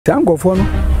Tango for no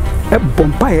a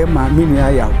bompire, my mini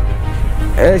ayaw.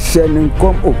 Shannon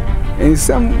come up, and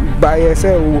some by a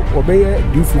say obey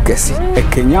du focus, a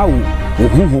Kenya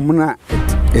whom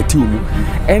a tune.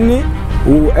 Any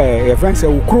who a friend say,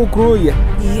 crow,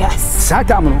 yes,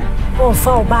 Satamno, oh,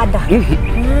 for bad.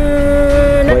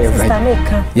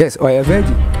 Yes, or a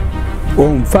virgin,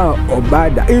 oh, foul or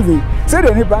bad, even said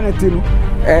any panetino,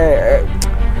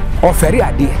 or ferry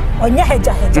idea. On your head,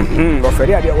 or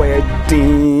ferry idea where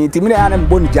Timina and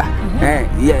Bonja,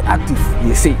 yeah, active,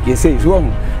 you say, so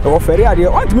or ferry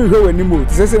idea, want me go anymore.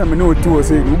 Says I'm no two or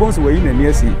say, who wants to win and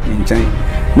yes in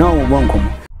China. No, won't come.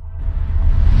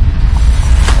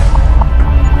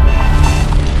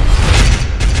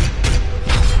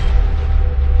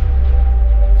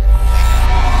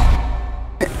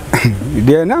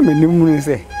 There now many moon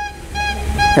say,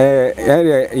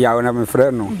 Yawana, my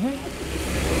friend. No.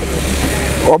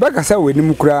 Obeka say we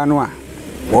nim kura no a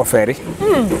wo fere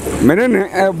menene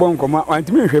ebon koma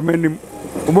antimi hwe manim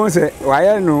obon say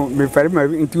waye no me fere ma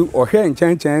ntu ohwe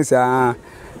nchenchen sa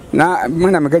na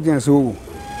mana me gajen so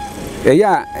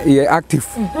ya ye active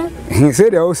say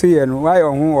dey o say no waye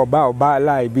ohun oba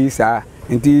lie bi sa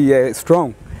nti ye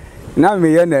strong na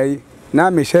me ye na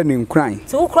me hye ni nkran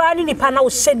so kura ni nipa na wo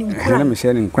hye ni nkran na me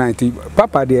hye ni nkran ti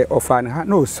papa dey ofa na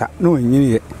no sa no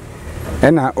nyini ye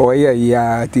ena oye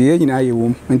ya ti ye nyina ye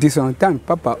wom nti sometime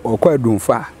papa okwa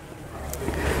dunfa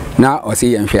na o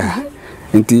se yenhwa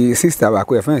nti sister ba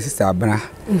ko ye friend sister abra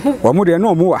wo mu de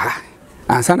no mu wa ha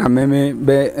ansa na meme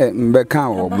be kan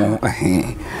wo mu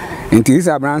nti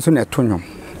sister abra nso na tonwom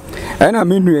ena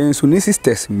me nu enso ni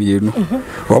sisters mienu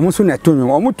wo mu so na tonwom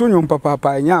wo mu tonwom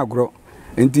papa nya agro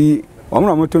nti wo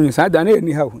mu tonwom sa da na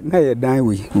eni ha na ye dan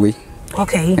we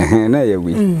okay na ye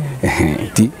we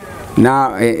nti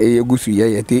na egusu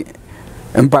yeti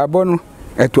mpabo no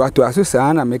eto aso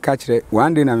saa na me ka kire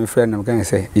one day na me friend na kan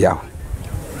say yaw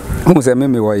hu se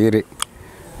me wo yire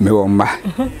me wo mma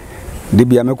de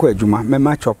bia me ko adwuma me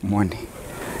ma chop money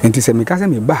enti se me ka se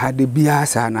me ba ha de bia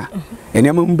saa na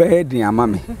ene mo mba edi ama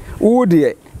me wo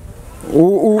de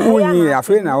wo nyi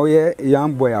afi na wo ye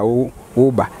young boy a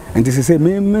wo ba enti se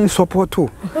me support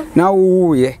na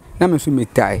wo ye na me so me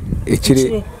tai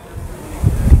echire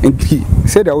enti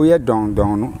said that we are down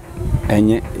no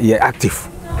enye ye active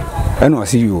and o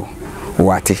see you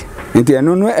wati enti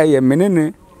eno no eye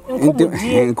menene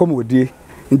enti komodie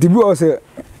enti bi o say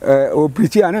o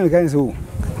preach ana kan so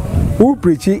who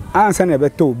preach answer na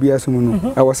beto obi asum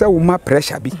no e wo say wo ma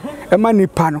pressure bi e ma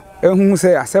nipa no e hu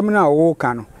say asem na wo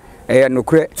ka no e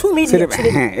nokre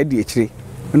say e di echire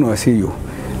and o see you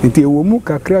enti wo mu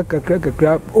kakra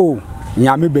oh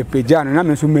nyame bepeja no na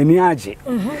me so mani age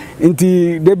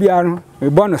nti de bia no me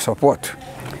bon support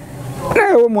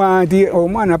na o mu adi o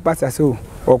mu na pastor so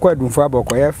o kwa dunfa bo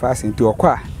ko ye fast nti o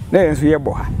kwa na yenso ye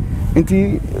bo ha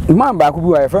nti man ba ku bi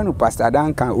wa friend pastor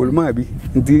dan kan oluma bi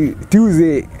nti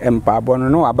Tuesday empa bo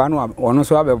no aba no ono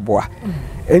so abebo ha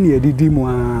eni edidi mu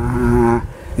a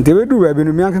nti be du ba bi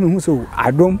no mi aka me hu so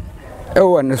adom e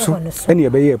wo ne so eni e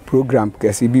be ye program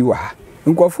kesi bi wa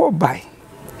nkofo bai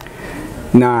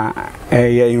na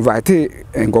ye invite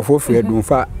nkofo fie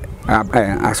dunfa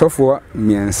asofo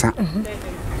miensa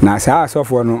na sa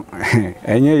asofo no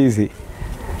enye easy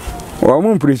wo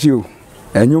mu preach you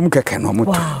enyum keke no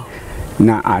moto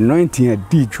na anointing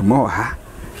di dwuma ha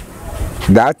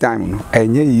that time no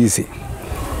enye easy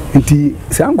nti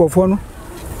sa nkofo no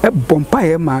e bompa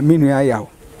ye ma menu ayaw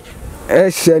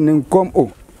hye ne nkom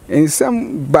o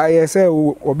ensam ba ye se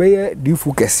obeye di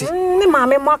fukesi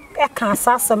mama mo eka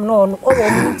asasem no o wo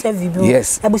mu interview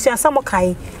yes abusia samo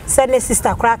kai said ne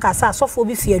sister kraka asa sofo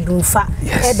bi fie dunfa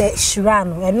e de shira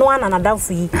no eno ana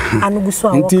nadamfo yi anuguso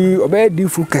awo nti obe di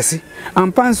fukasi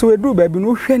ampanso edu ba bi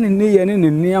no hwe ne ye ne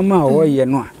niam a wo ye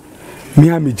no a mi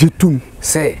amegitum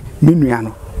say menua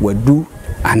no wadu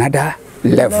another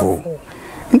level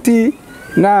nti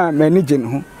na manage no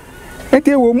ho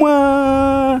ete wo mu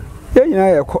a ye nyina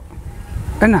ye ko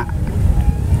na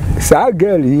sa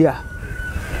girl here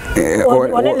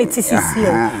one letisi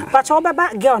but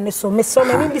obeba girl ne so me so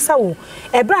me bisa wo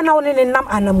ebra na woni ne nam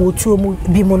anamotuo mu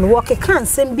bi mu no wo ke kan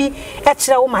sem bi e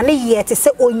kire wo ma ne ye te se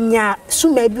onya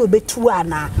suma bi obetu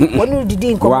ana woni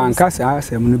didi nko wan kasa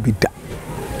asem no bi da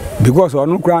because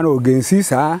onu kra na ogensi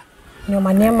sa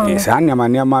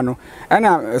nyama no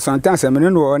ana sometimes me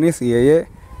no woni se ye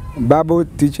Bible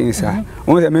teaching sa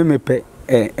won se me pe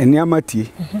eniama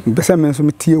tie besa me so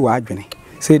me tie wa adwene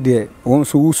say de won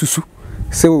so wususu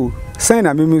so say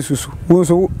na me susu won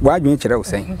so wa adwene kire wo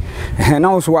say na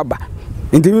won so waba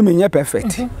nti me nya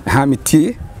perfect ha me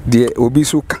tie de obi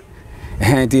so ka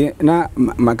de na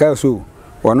maka so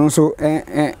Ono so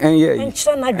ye.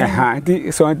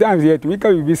 Sometimes yet we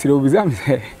can be slow with them.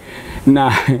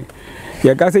 Na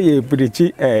ya ka say ye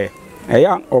preach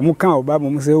eya omuka oba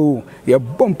mo say o ye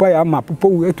bompa ya ma popo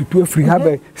we tutu afiri ha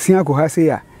be sia ko ha say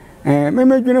ya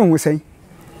me dwene ho say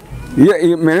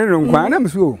ye me no nkwa na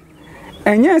mso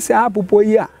enye sa popo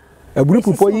yi a aburu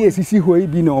popo yi esisi ho yi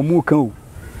bi na omuka o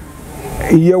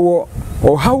ye wo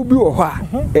ohaw bi wo ho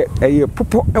a ye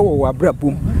popo e wo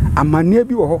abrabom amane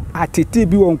bi wo ho atete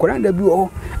bi wo nkoranda bi wo ho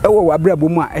e wo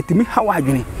abrabom a etimi hawa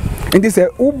adwene ndi say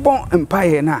ubon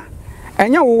empire na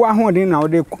enya wo wa ho den na wo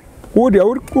de wo de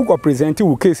wo present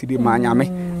wo case de ma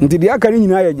nyame nti de aka ni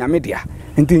nyina ya nyame dia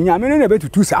nti nyame ne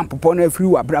betutu sampopo na afiri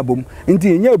wa brabom nti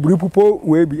enya aburu popo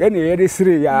we bi ene ye de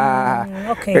sire ya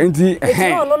nti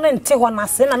no no nte ho na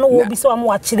se na no wo bi so am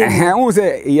wa kire wo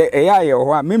se ye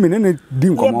ho a meme ne di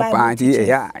nkomo pa nti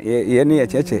ye ne ye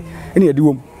cheche ene ye di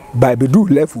wo ba bedu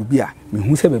level bi a me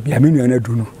hu se ba bi a me nua na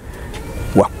du no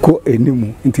wako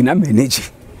enimu nti na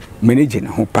manage na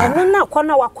ho pa na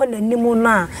kwana wako na nimu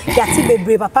na yati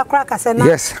bebre papa kra kase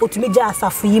na otumi gya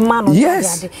asafu yi ma no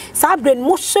yade sa brain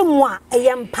mo hwemu a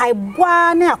eyempai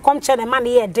boa na akomche na ma na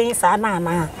ye den sa na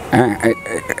na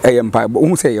eyempai bo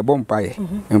hu se ye bo mpai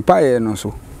mpai no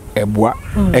so eboa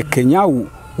ekenya wo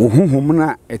huhum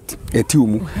na eti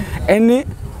mu ene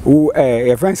wo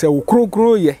ye friend say wo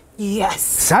krokro ye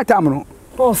satam no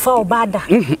o fa obada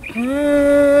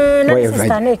na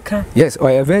sister neka yes o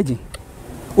ye virgin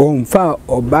on fa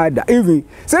obada even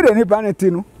say the nipa na ti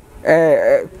no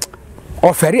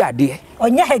oferi ade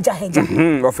onya heja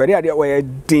oferi ade o ye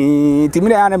din ti mi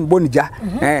na na mbonija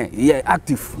ye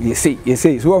active ye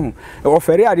say so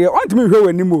oferi ade on ti mi hwe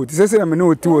wani mo ti say me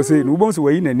no ti wo say no bon so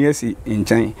wayi na ni asi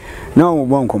nchan na o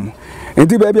bon komo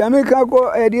enti baby ameka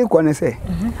ko ade ko ne say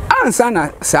ansa na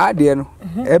sa ade no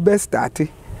ebe start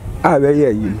a be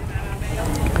ye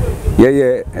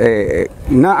ye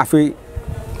na afi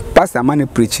pastor man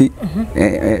preach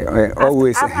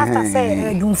always after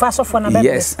say dumfa so for na be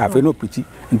yes afi no preach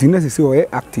nti na say o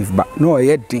active ba no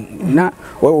ye din na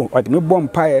o me bom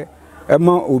pae e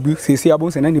ma obi sesi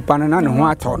abon se na nipa na ne ho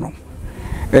ato no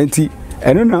nti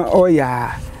eno na o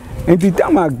ya nti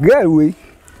tama girl we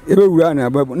e be wura na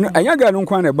ba anya ga no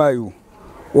nkwa na ba yo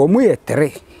o mu ye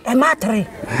 3 e ma 3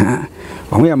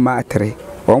 o mu ye ma 3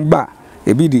 on ba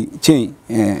ebi di chain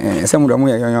some of them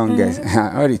are young guys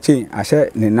all the chain ashe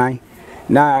ne nine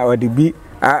na o di bi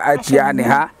atia ne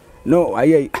ha no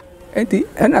aye enti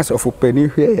na so for penny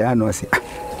hwe ya no se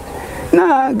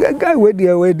na guy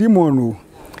we di monu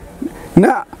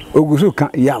na ogusu kan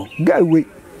yaw guy we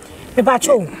e ba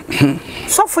cho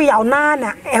so for yaw na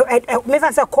me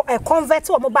fa say convert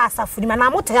o mo ba asafu ni na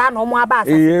mo te ya na o mo aba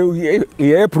asafu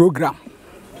ye program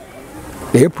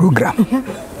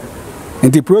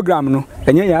nti program no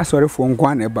enye ya sorry for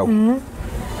nkwa na eba wo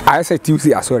I say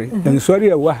Tuesday sorry en sorry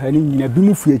e wa ha ni nyina bi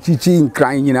mu fu achichi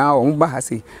nkran nyina o ba ha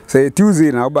say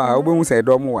Tuesday na ba wo be mu say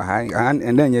dom wa ha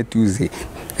and then ye Tuesday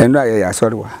en ya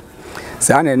sorry wa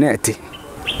sa na net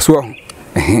so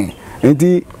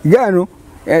nti ga no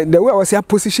the way was your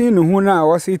position no hu na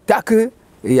was take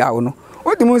ya wo no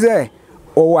o ti mu say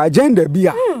o agenda bi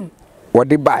a wo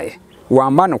de bae wo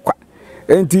amba no kwa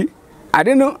nti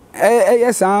ade no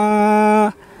yes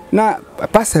na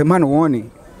pastor man warning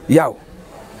yaw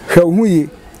hwuye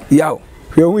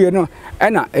no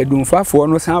na edunfafo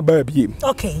no san ba bie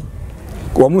okay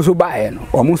wo so bae no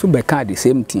wo so be ka the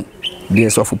same thing the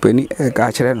sofu penny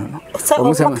ka kire no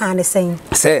wo so ka ne sen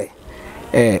say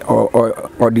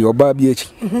o di oba bie chi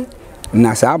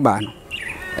na sa ba no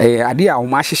ade a wo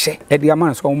ma hyehye ade ama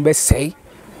no so wo be sei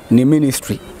ni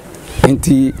ministry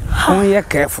enti on ye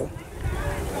careful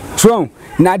so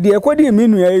na de ekodi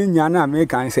minu ya nya na me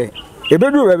kan say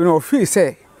ebedu be no feel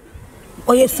say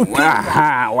oye super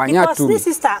wanya to this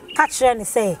sister catch her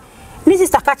say this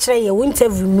sister catch her ye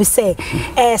interview me say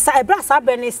sa ebra sa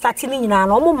be ni start ni nyina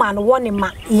na omo ma no woni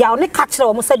ma ya oni catch her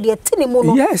omo say de tini mu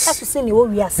no eso se ni wo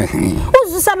wiase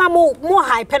ozu sa na mo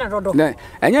hype na dodo na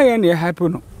enya ye na hype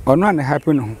no ono na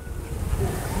hype no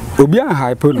obi an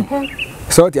hype no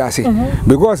so ti ase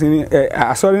because ni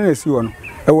asori na si wo no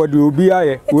ewodi obi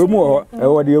aye we mu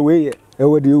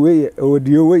ewodi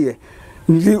we ye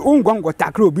nti ungwango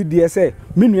takra obi die se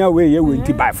menua we ye we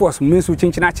nti by force me so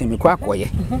chinchina chimi kwa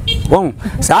akoye won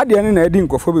saa de ne na edi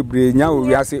nkofo bebre nya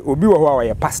owi ase obi wo ho a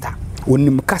ye pastor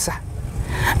onim kasa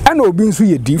ana obi nso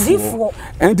ye difo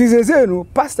nti sese no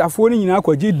pastor fo ni nyina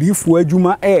akwaje difo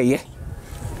adwuma eye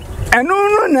eno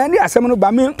no na ndi asem no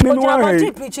ba me no wa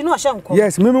he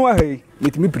yes me wa he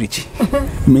me preach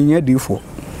me nya difo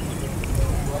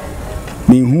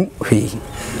me hu he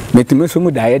metime so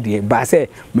mu dae de ba say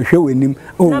me hwe wanim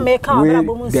na me ka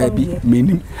obrabo mu nsam bi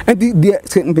menim enti de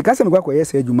because me kwa koye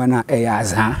say adwuma na e ya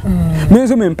azan me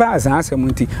so me mpa azan asem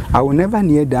nti I will never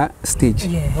near that stage.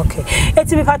 Yeah, okay.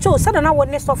 Eti me pacho sada na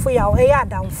woni sofo ya e ya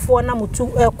adamfo na mutu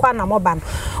kwa na moba no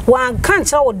wan kan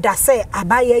kira wo da say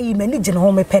abaya yi mani gine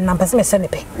ho me pen na pese me se ne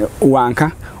pe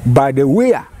wanka by the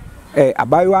way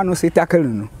abayo no say tackle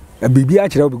no bibi a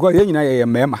kira because ye nyina ye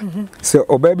mema so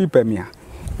oba bi pemia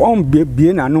on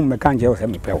bie na no me kan je o se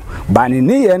me pe ba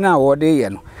ne ye na wo de ye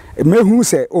no mehu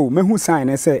se mehu sign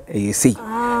na say e sei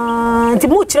nti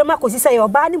mu kire makosi say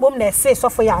oba ni bom na se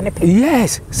sofo ya ne pe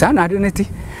yes sa na de neti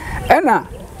ena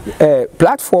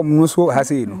platform no so ha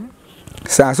say no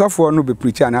sa sofo no be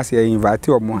preacher na say invite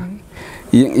omo a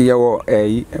ye wo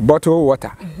bottle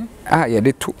water ye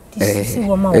de to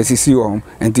esisi wo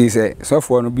enti say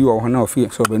sofo no bi wo ho na ofi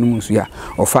so be no musu ya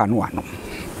ofa no ano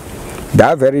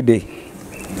that very day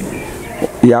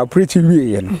ya preach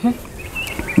we ye no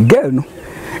girl no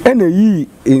ena yi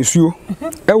ensuo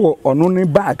ewo ono ne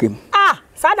bag em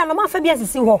sada no ma fa bia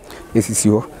esisi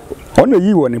ho ono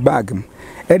yi wo ne bag em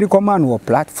e di command wo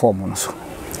platform no so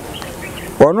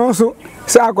ono so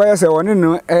sa akoya se woni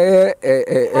no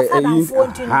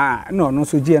no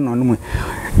so je no mu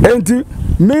enti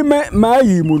me ma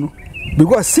yi mu no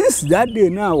because since that day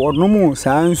now ono mu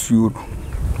sa ansuo no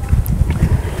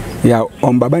ya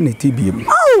on baba ne tibiem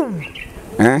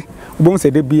bon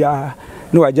se de bia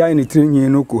no aja ni trinyi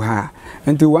no ku ha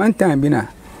enti one time bi na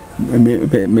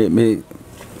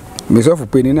me so fu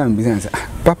peni na mbisansa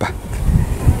papa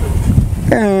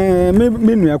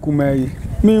me nua kuma yi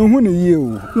me hu ni ye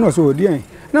o no so odi an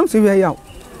na so wi ya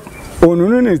onu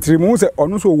no ne trimu se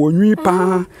onu so wonwi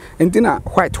pa enti na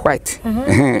white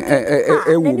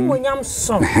wo ni monyam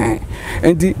so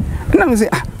enti na me say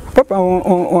papa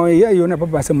on ye yo na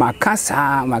papa say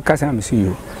makasa me see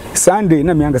you Sunday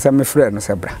na me angasa me frɛ no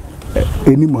se bra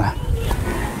enimu ha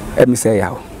me say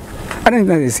ya ana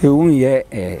na say won ye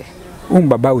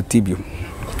baba otibio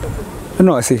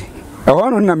no say I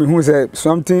want to know say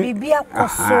something.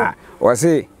 Or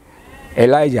say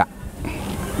Elijah,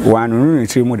 one on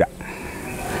trimuda.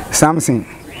 Samson,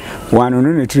 one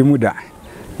on trimuda.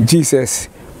 Jesus,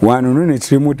 one on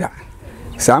trimuda.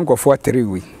 Sam go for 3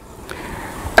 weeks.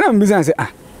 And I'm busy say,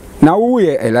 now we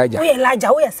are Elijah.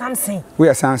 We are Samson. We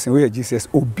are Samson, we are Jesus.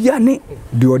 Obiane,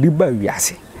 the Odiba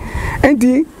Viasi. And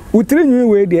the Utrin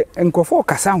way there and go for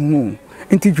Cassan,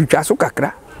 and teach you Chasso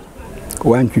Kakra.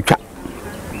 One to chat.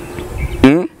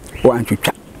 One to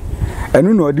chat.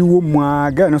 And no, the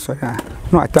woman, girl, no, so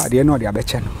no, I thought you know the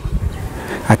Abechen.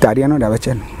 I thought you know the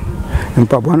Abechen. And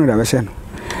Papa, no, the Abechen.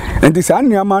 And this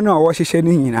annual man, I was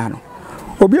shedding in Anno.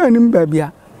 Obianim, baby,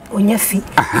 on your feet.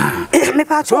 Me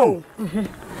patrol.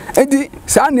 And the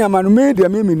Sanya man made the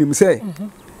minimum say,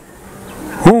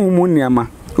 whom Munyama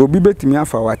will be betting me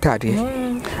for our tardy.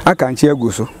 I can't hear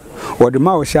go so. Or the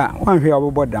mouse shall one here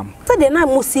about them. So then I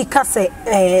must see Casse,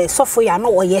 Sophia,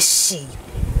 no, or yes, she.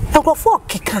 Uncle Fork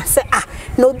can say,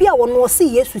 no be I will not see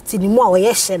yes with any more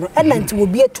yes, and then it will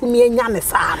be a 2 million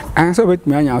yamas. And so with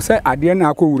me, I say, I dare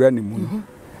not go anymore.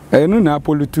 I know now,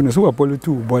 Polituno, so a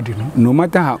Politu body, no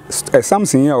matter how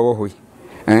something here or we.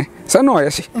 So no,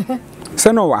 yes,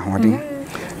 so no one.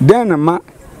 Then a ma,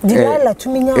 did 2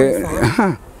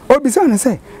 million. Oh, besides,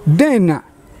 say, then,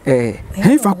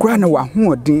 if I cry no one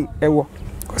who did ever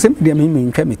simply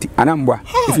mean committee, and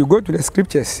if you go to the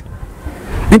scriptures.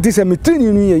 It is a meeting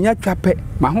you need a trape,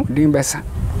 my home doing better.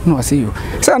 No, I see you.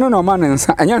 Son, no man,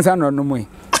 and young son, no way.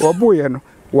 Or boy,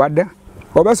 what there?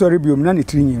 Or that's what you none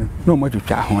between no more to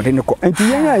chat, and to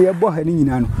your boy, and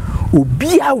you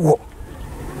be a walk.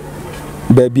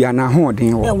 Baby, and a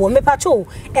holding. Oh, me patrol,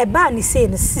 a banny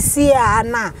saying,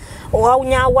 Cecilia, or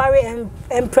now worry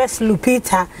Empress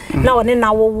Lupita. Now and then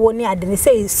I will warn you, I didn't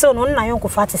say so. No, my uncle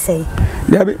Fatty say.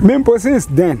 There be member since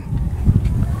then.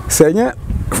 Say,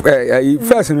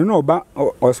 first, no about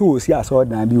or so see us all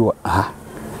than you.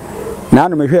 Now,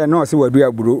 me here no see what we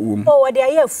are broom. Oh, what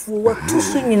they are for too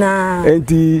soon. And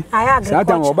I have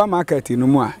Obama market no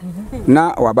more.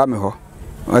 Now, Obama ho.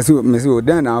 I saw Miss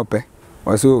Oden now pay.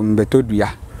 I saw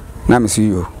Betodia. Now, me see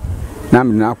you. Now,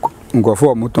 me now go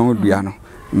for Muton Diano.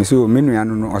 Miss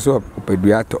Miniano also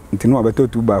Pediato. Tino beto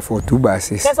 2x4,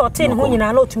 2x6. That's what 10 who you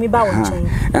know to me about.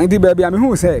 And the baby, I mean,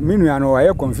 who say Miniano, I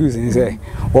am confusing. Say,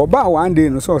 or bow one day,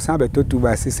 no so Sabe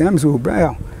 2x6. I'm so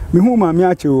brown. Me whom I'm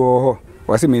at you or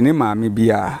was it me name, mammy be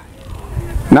a.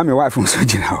 Now, my wife was so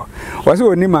general. Was it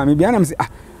only mammy be an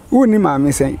who name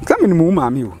mammy saying, come in the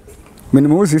mammy.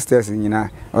 Minimum sisters, you know,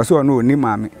 also no name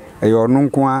mammy, a your non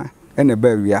qua and a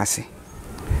baby assy.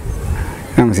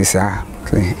 I'm say,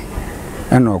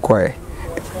 and no quiet.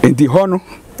 In the honor,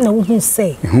 na wo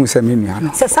say me nua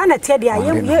no se sana tie dia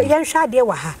ye hwa de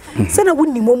wa ha se na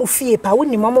wonni momu fie pa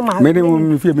wonni momu ma me de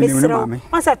momu fie me ne ma me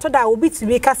once to da obi ti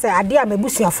bi ka se ade a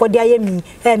mabusuafo de aye mi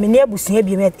me ne abusua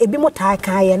bi me ebi motaa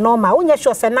kan ye normal wonya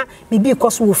sure se na bibi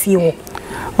koso wo fie wo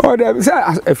oh da se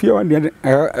afie won de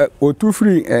o tu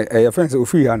free your friends o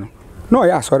free ha no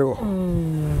ya sorry wo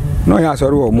no ya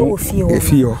sorry wo mu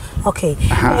efie o okay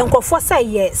enkofo say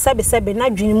ye sebe na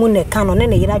dwene mu ne ka no ne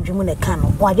yira dwene mu ne ka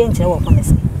no wa de nkyere wo ko ne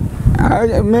se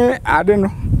me ade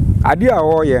no ade a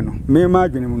wo ye no me ma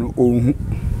dwene mu no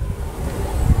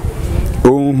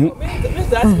ohun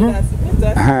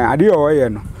ade a wo ye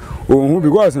no ohun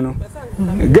because no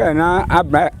get na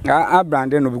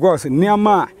abrande no because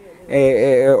niama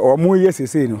omo ye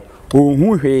sese no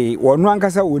ohun hwe wonu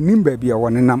ankasa onim ba bia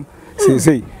wonenam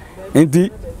sese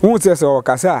enti hu se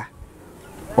okasa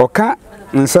oka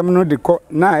nsam no de ko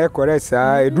na e correct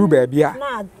sa edu ba bia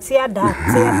na tia da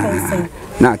tia pensen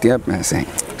na tia pensen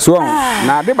so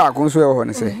na de ba ko so e ho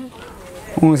ne se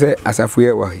hu se asafu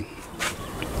ye wa hi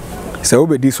se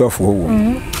obedi so fo wo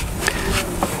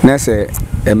na se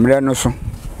emre no so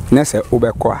na se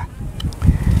obekọ a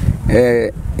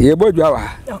ye bodwa wa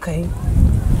okay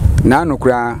na no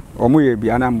kura omo ye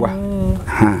bia na mbwa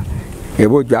ha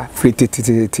ebodwa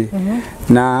fritititi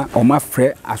na oma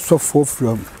frɛ asofo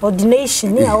from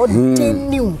ordination ya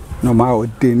ordinu no ma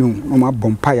ordinu no ma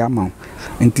bompa ya ma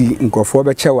nti nkofo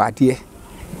be kye wade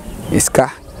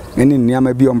iska ene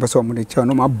niama bi ompeso omo de kye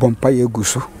no ma bompa ya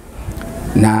guso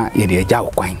na ye de agya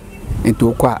okwan nti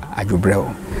okwa adwobrɛo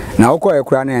na okwa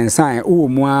ekura na ensan wo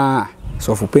mu a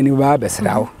sofo pani ba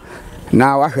besrawo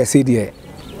na wa hwese de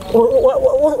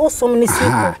o som ni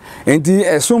siko nti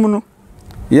esum no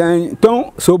yan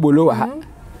ton sobolo wa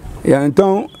yan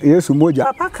ton yesu moja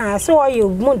papa kan so oyo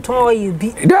monton oyo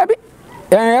bi dabi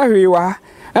yan ahwe wa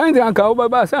an tan ka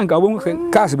obaba san ka bo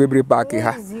kas bebre park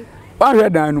ha wa hwe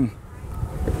danum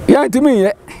yan timi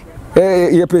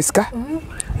ye peska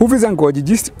hu fi san ko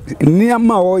jiji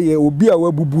niama oye obi a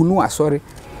wabubu no asore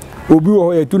obi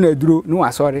wo ye tu na duro no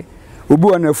asore obi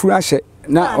wo na furu ahye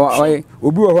na oye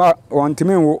obi wo won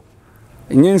timi wo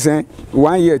nyinsen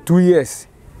 1 year 2 years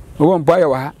wo mpa ya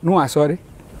wa no asore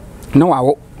no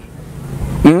wawo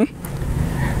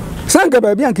sanka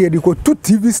ba bi anka yediko to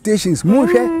TV stations mo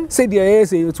hwe se dia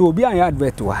yese to obi an ya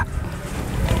advert wa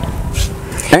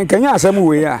enkanya asem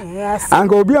we ya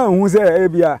anka obi an hu se e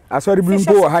bia asore bi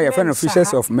mpo ha ya fan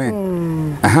fishes of men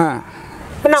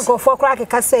na ko for crack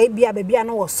ka se bia ba bia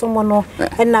no wo somo no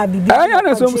na bibi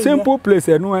na some simple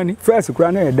place no ani first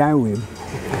kra na dan we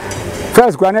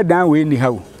first kra na dan we ni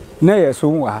ha na yeso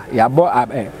wa ya bo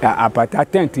apata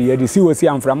tent ye de siwosi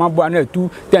amframa bo na tu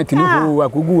tent ni ho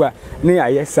akogu a na ya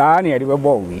ye saa na ye de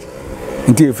bo we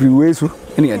nti efri we so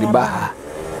na ye de ba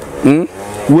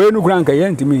we nu kran ka ye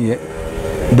ntimi ye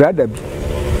brother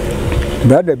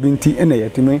bi nti na ye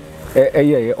timi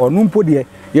ye onu mpo de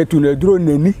ye tu na duro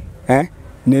nani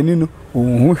nani no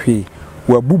ohun hwe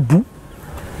wa bubu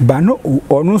ba no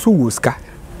onu so woska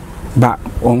ba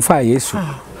onfa yesu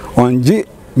onje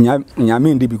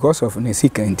nyame ndi because of ne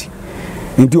sikanti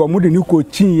nti omude ni ko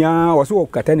chinya wo so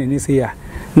kata ne se ya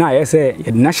na ye se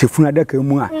ye na hyefu na daka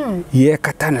mu a ye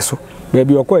kata ne so be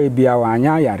bi okọ e bia wa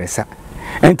anya yaresa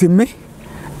enti me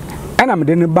ana me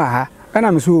de ne ba ha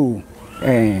ana me so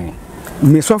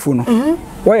me sofo no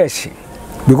wo ye hye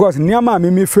because niama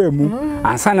me fa mu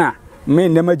ansa na me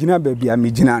ndema gina ba bia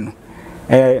me gina no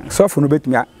sofo no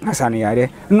betumi asane yare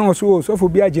no so sofo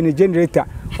bia gine generator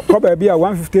ko ba bia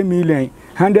 150 million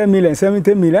 100 million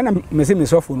 70 million na me se me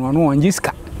sofo no no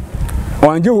onjiska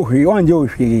onje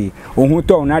ohwe ohun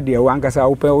to na de wankasa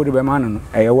wo pe wo de be ma no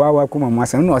wa kuma mu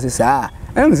asem no se saa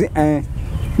em se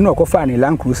no ko fa ni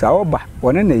Land Cruiser oba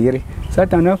wona na yire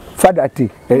satan fadati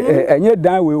enye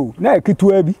dan we o na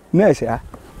ekitua bi na ehia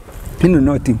inu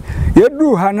no tim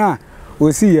yedu ha na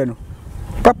osi ye no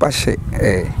papa she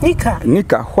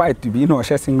nika white bi no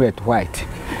she singlet white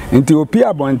nti opi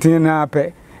abontin na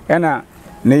pe na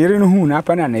yire no hu na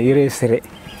pa na yire sere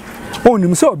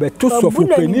onim so beto sofu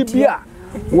pani bia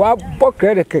wa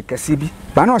bokre kekesi bi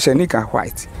ba na she nika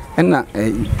white na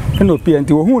opi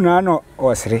nti wo hu na no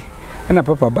osere na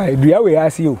papa ba dua we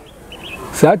asi o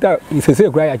sata isese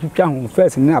kura ya twitwa hu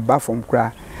first na aba from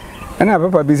kura na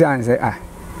papa bi say say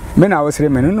me na osere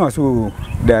me no so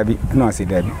dabi no se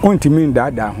dabi ontimi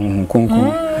ndada hu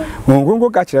konko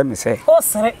ka kire me say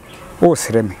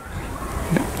osere me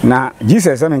na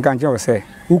Jesus am kan kire say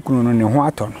ukunu no ne ho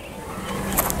ato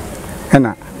no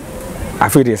na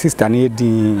afede sister na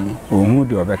edi ohun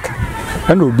de obeka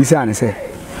na obisa ne say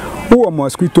wo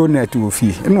mosquito net wo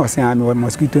fi no say am wo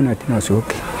mosquito net no so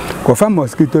okay ko fa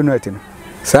mosquito net no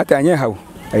sata anye hawo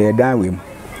e dan we mu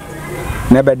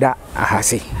never da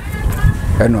ahasi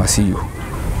eno see you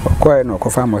ko no ko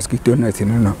fa mosquito net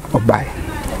no obai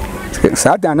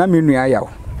satan na menu ayaw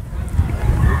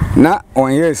na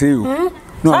onye see you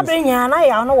no sabrenya na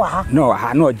yaw no wa ha no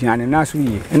ha no giane na so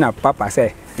yi na papa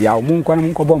say yaw mu nkwa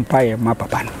mu ko bompae ma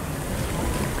papa no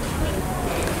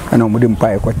ana mu de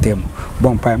mpae ko tem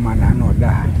bompae ma na no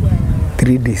da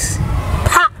 3 days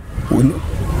ha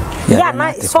ya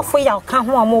na sofo ya ka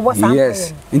ho amobo sa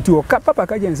yes nti o ka papa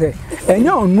ka jen say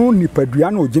enya onu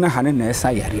nipadua na ogina ha ne na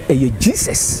esa yare eye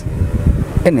Jesus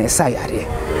na esa yare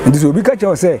nti so bi ka che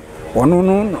o say onu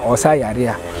no osa yare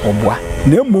a oboa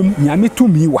na emom nyame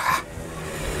tumi wa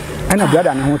ana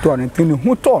brother na ho to no tin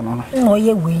ho to no no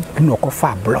ye we no ko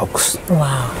fa blocks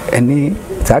wow eni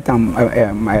satam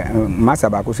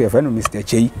masaba ko se fe no Mr.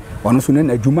 Chei onu so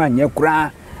na adwuma anye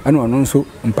kura ana onu so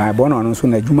mpaebo na onu so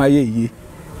na adwuma ye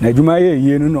na adwuma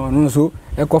ye no onu so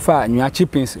ekofa anwa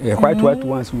chippings quite what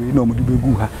once we no mudu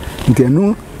begu ha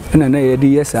ntenu na ye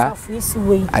di yesa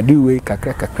adi we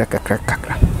kakra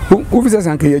officer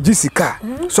sanke ye jisika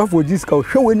so for jisika o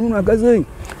hwe we nu na gaze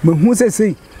mehu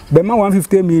sese be ma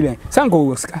 150 million sanko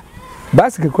woska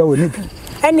basike kwa we nibi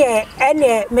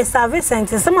ene Mr. Vincent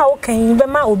sama wo kan be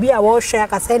ma obi a wo hwe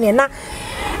akasa ne na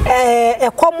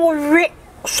ekomo we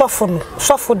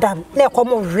sofo dam na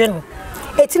ekomo we no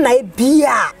eti na e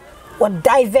bia o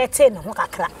diverting ho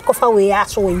kakra ko fa we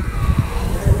aso we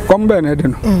kombe na de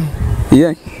no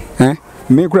ye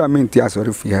me kura minti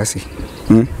asori fiase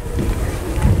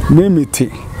me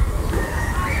miti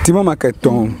ti mama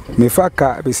keton me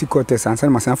faka be sikote sansan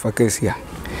masan fakasia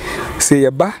say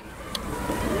yeba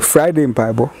Friday in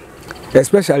Bible,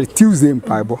 especially Tuesday in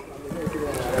Bible.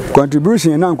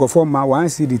 Contribution na nko for ma 1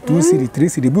 CD 2 CD 3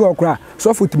 CD bi okra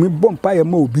so for me bompa ye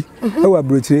ma obi e wa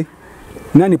brochire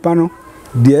na nipa no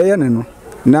de ye ne no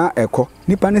na eko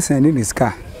nipa ne san ni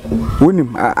ska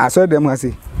wonim aso dem ha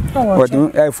se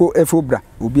odun efo bra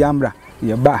obi ambra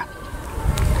ye ba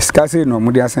ska se no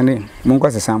mu de asane mu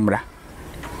nko se sambra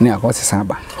ne akọ se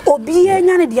samba obi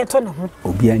enya ne de to ne ho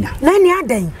obi enya na ni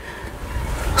adan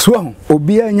so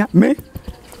obi enya me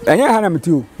enya ha na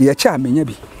metio ye cha menya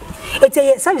bi ete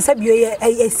ye sabi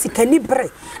ye sikani bre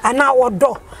ana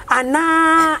wodo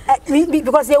ana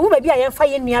because ye wo ba bi a ye fa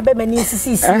ye nua be mani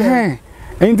sisi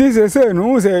enti se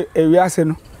no se ewiase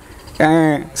no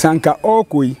sanka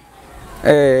okoi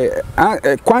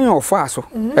kwan ofa so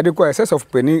e de ko excess of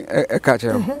penny ka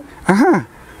chere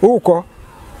ukọ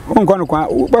onko no kwan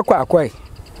ubekọ akwai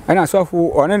ana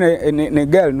sofo one ne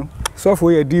girl no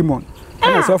sofo ye demon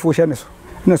ana sofo hye ne so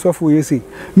na sofo ye si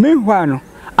meanwhile no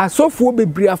asofo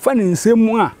bebri afa ne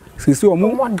nsemu a sisi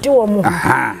omo de omo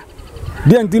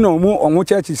de ntino omo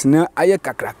churches na aye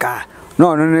kakraka na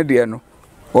ono ne de no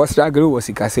o struggle wo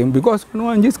sikasem because no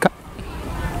one just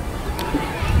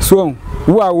so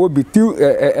wo be tu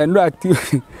no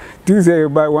active tu say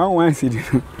by one city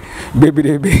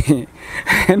baby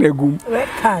and a gum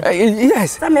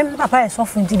yes papa is so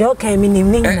funny do okay me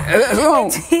nim na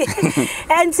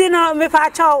and you know me pa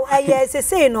chaw yes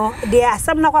say no they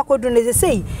asem na kwakodu ne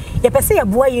say ye pese ye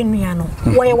boa ye nua no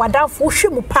wo ye wadafo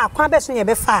hwemu pa kwa be so ye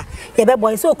be fa ye be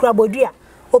boy so okura bodua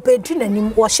opedri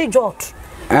nanim wo hye jot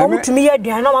wo mutumi ye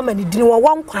aduan na mama ni dini wo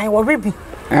won kwan wo rebi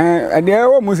ade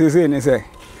wo mu say ne say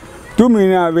 2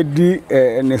 million avedi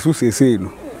ne su say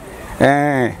no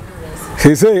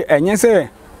say enye say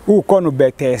u kono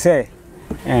bete say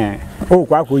o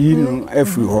kwa koyi no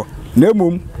afri ho na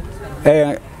mum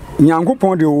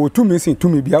nyankopon de o tumi sin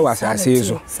tumi bia wasase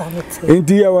so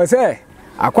enti ye wo say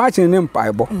akwache ne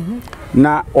mpaibo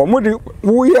na omudi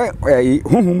wo ye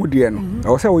huhumu de no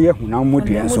o say wo ye hunamu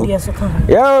de so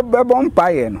ye bebo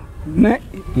mpaye no na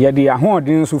ye de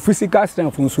ahoden so physical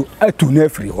strength so atu na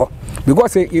afri ho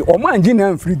because o manji na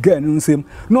afri girl no nsem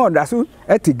no da so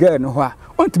eti girl no ho a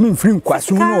ontimi mfiri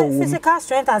nkwasu no wo physical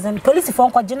strength as in police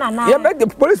for kwagina na ye be the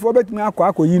police for betimi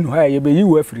akọ yi no ha ye be yi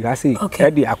wo afri ha sei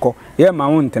e de akọ ye ma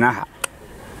won ntena ha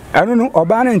anu no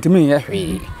oba na ntimi ye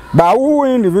hwe ba wo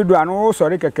individual no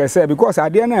sorry kekese because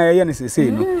ade na ye ne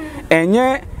sesei no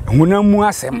enye hunamu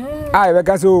asem a ye be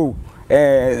ka so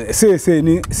sei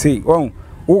ni sei won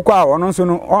wo kwa wono so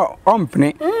no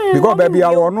ompene because baby a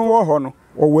wono wo ho no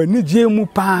wo wani jemu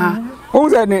pa o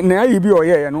se ne ayi bi o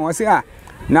ye no o se a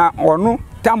na ono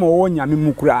tamo wo nyame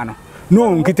mukura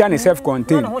no nkita ne self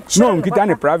contained no nkita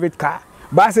ne private car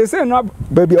ba se no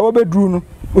baby a wo bedru no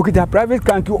okita private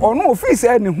car to ono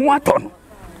office ne ho ato no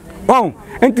won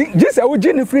enti jisa wo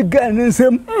gene free girl ne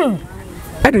nsem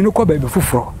e de no ko baby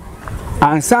fufuro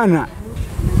ansana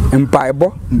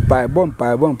mpaibo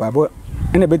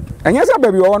ene be anya sa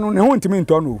baby wo no ne ho ntimi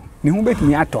nto no ne ho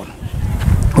betimi ato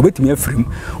no obetimi afrim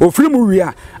ofrim wi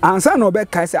a ansa na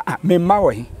obeka say me ma wo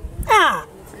he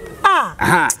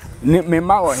me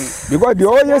ma wo he because the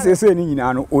all yes say ni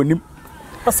nyina no onim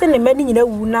o se ne ma ni nyina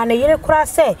wu na yere kura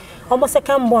say omo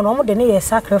second born omo de ne ye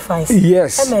sacrifice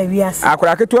yes e ma wi ase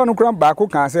akura keto no kura ba ko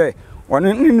kan say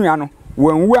woni nua no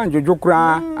wanwu anjojo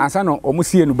kura ansa no omo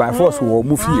sie no by force wo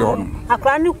omo fie ho no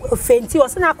akura ni fenti o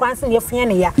se na akura nse ne fie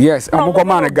ne ya yes omo ko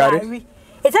ma na gare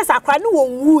it is akura ni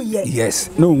wonwu ye yes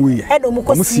no wu ye e no mo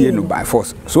ko sie no by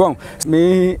force so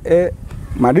me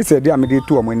ma de say dia me de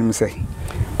to omo nim say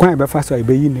kwan be fa so e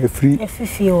be yi na free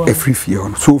fie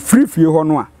ho so free fie ho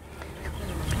no a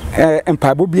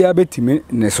empabo bia betime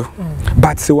ne so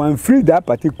but so one free that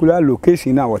particular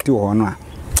location na wote ho no a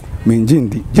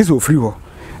menjindi just free ho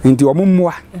nti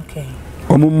omumwa okay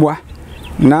omumwa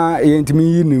na yentimi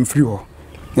yi ne free ho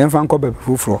yemfa nko be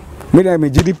fufuro me da me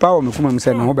gidi power me kuma me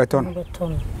se no ho beton